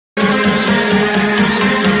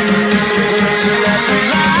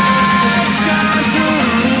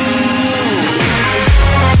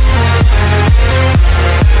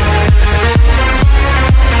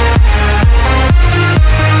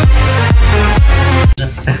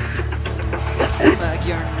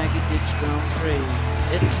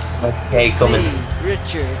Okay, coming. Me,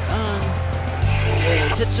 Richard,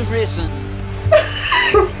 and Tits of Racing.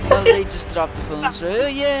 Well, they just dropped the phone, so oh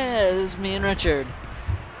yeah, it's me and Richard.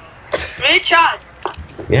 Richard!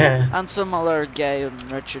 Yeah. And some other guy on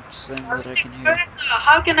Richard's thing that I can hear.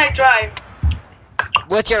 How can I drive?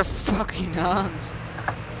 With your fucking hands.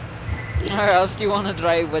 Or else do you want to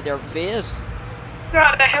drive with your face?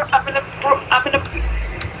 God, I'm in a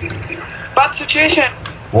bad situation.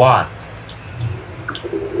 What?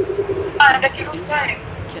 And I can't drive.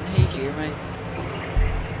 Can he hear me?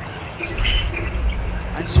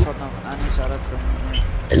 I'm just putting up any setup from me.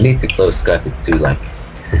 I need to close Skype, it's too like.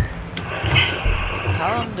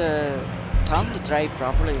 Tell him to drive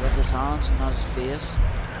properly with his hands and not his face.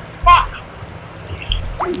 Fuck!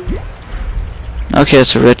 Okay,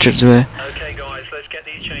 so Richard's way. Okay guys, let's get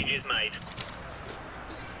these changes made.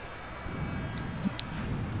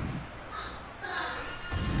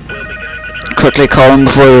 We'll be going to track. Quickly call him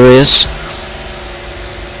before the race.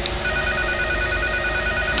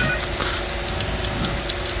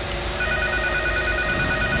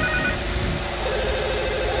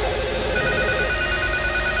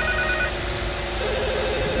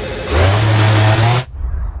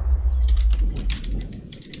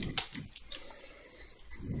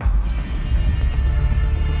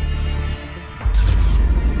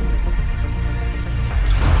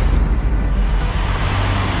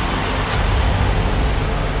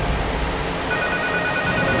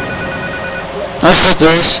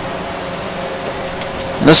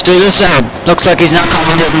 Let's do this. Looks like he's not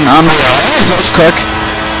commenting on me. Oh, that was quick.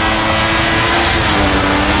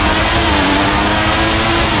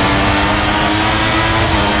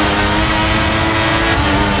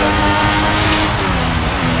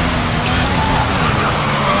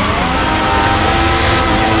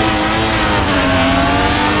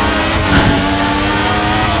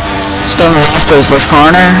 Still in the last by the first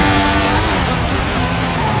corner.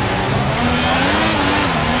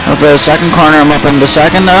 Up by the second corner, I'm up in the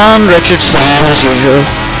second, and Richard's flying as usual.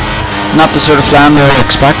 Not the sort of flying we were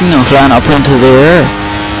expecting, I'm flying up into the air.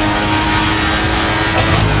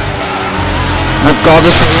 My god,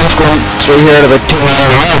 this rail's going through here at about 2 miles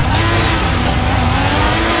an hour.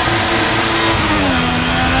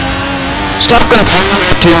 Stop going through here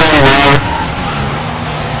at 2 miles an hour.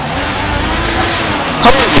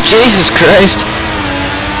 Holy Jesus Christ!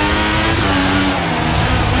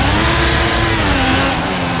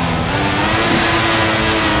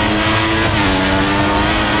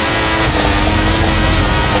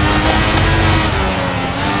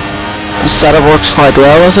 The setup works quite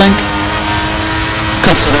well, I think.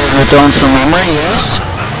 Considering we're done from memory, yes.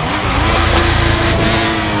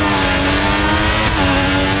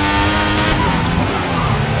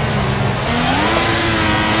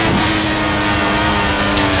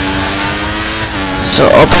 So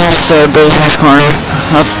up in the third by the first corner.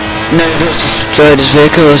 Neighbours tried his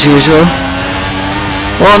vehicle as usual.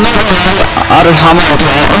 Well, never added hammer and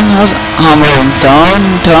town,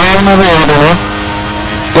 maybe, I don't know.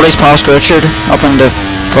 But he's past Richard, up in the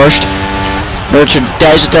first. Richard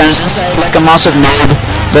dives down his inside like a massive noob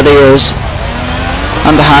that he is.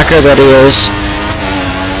 And the hacker that he is.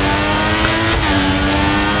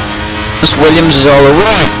 This Williams is all over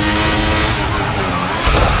it.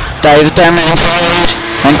 Dive down my inside.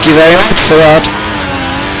 Thank you very much for that.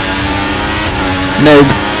 Noob.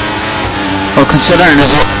 Well, considering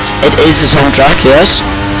it is his home track, yes.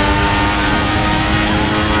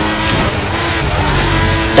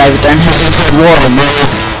 Dive down his inside water, move.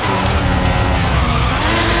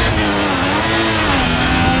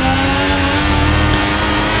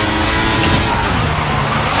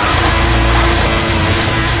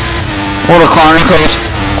 What a corner cut.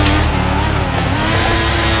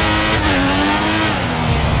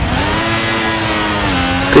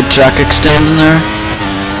 Good track extending there.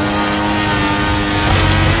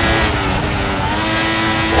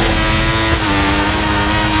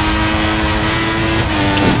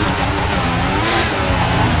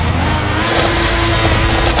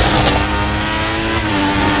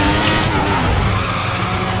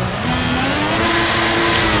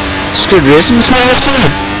 It's good racing this last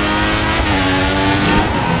time.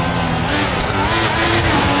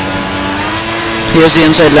 Here's the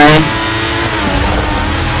inside line.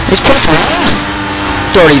 He's pushing off.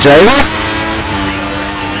 Dirty driver.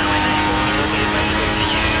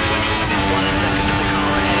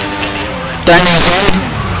 Down the inside.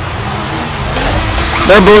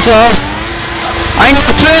 They're both off. I need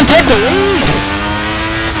to try and take the lead.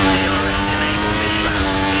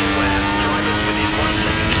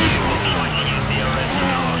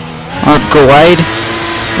 I'll go wide.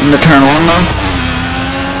 I'm the turn one now.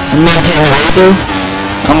 And maintain the lead though.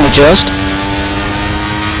 Only just.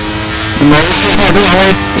 The motor's just not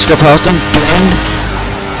behind. He's got past him. Blind.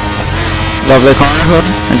 Lovely corner cut.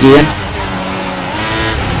 Again.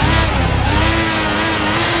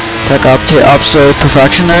 Take up to absolute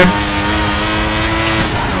perfection there.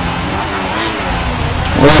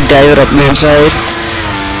 We'll David up the inside.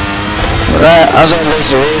 As always,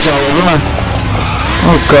 the roads all over me.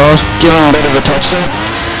 Oh god, give him a bit of a touch there.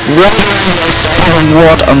 Right around the outside of him,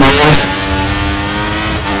 what a move.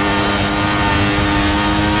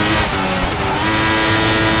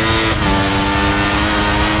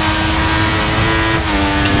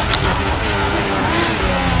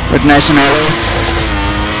 Look nice and early.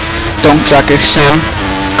 Don't track soon.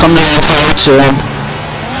 Come down the field soon.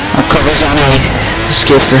 That covers any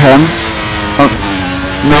escape for him. Oh,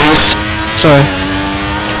 move. Sorry.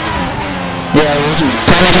 Yeah, it wasn't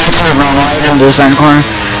plenty of time to run wide into the second corner.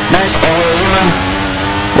 Nice all over him.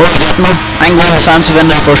 Where's getting him? I'm going defensive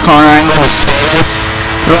into the first corner. I'm going to stay there.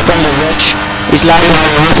 We're up into Rich. He's lagging all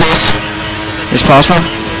over the place. He's past me.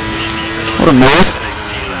 What a move.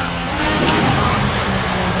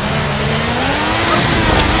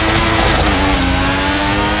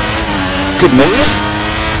 Good move.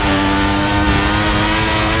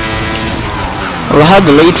 Well, I had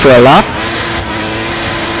the lead for a lap.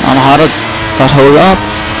 And I had it that whole lap.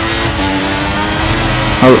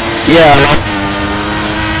 Oh, yeah, a lap.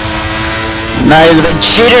 Now the big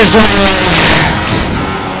cheater's behind me.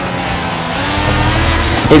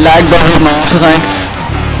 He lagged better than off, I think.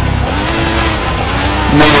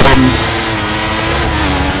 No, he didn't.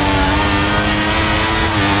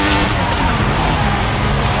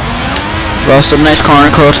 Lost a nice corner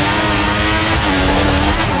cut.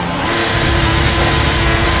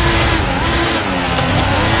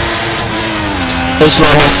 This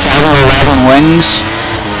one has 7-11 wings.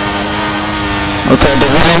 Okay,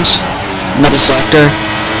 dividends. Middle sector.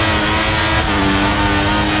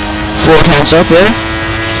 4 times up here.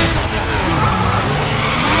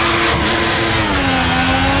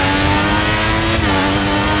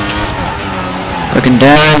 Looking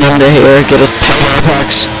down into here, get a tight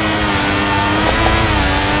apex.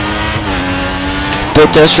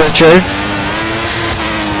 Beat this, Richard.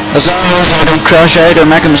 As long as I don't crash out or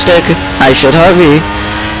make a mistake, I should have you.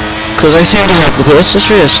 Because I seem to have the pace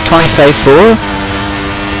this race. 25-4.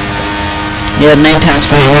 Yeah, 9 times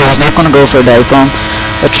per year. I was not going to go for a dive bomb.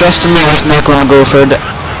 But trust me, I was not going to go for a dive.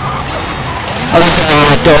 I'll just say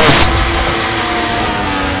it does.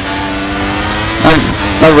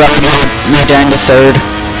 I'll relegate me down to 3rd.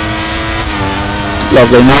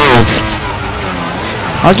 Lovely move.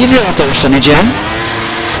 I'll give you a third, Sonny Jim.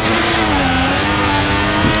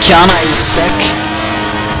 Can I stick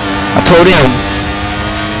a podium?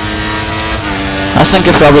 I think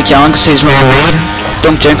I probably can because he's running wide.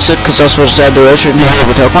 Don't jinx it because that's what I said to Richard and he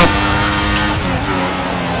overtook me.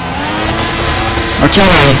 Or can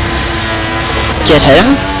I get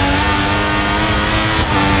him?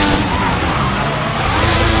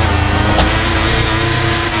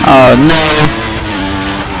 Oh no.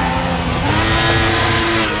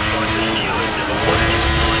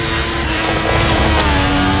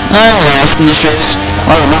 I'm last in this race.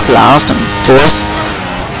 Well, I'm not last, I'm 4th.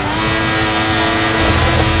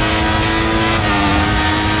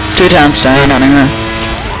 2 times down anyway.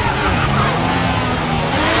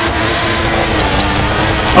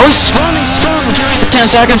 Oh, he's spun during the 10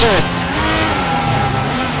 seconds here.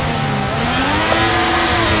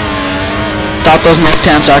 That doesn't look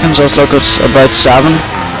 10 seconds, let's look at about 7.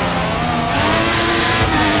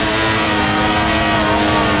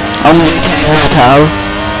 Only time will tell.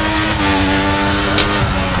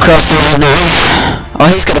 Cross the line now. Oh,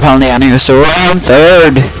 he's got a penalty anyway, so we're on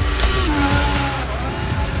 3rd.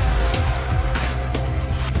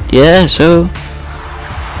 Yeah, so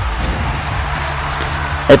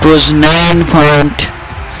it was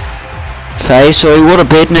 9.5, so he would have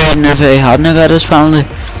beaten it if he hadn't got his penalty.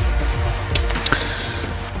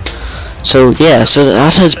 So yeah, so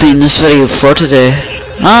that has been this video for today.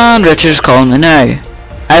 And Richard's calling me now.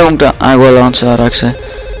 I will answer that actually.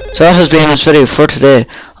 So that has been this video for today.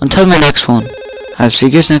 Until my next one, I'll see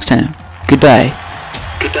you guys next time. Goodbye.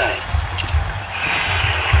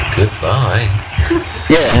 Goodbye.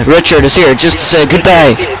 Yeah, Richard is here just to say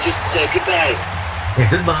goodbye. Yeah,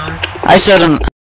 goodbye. I said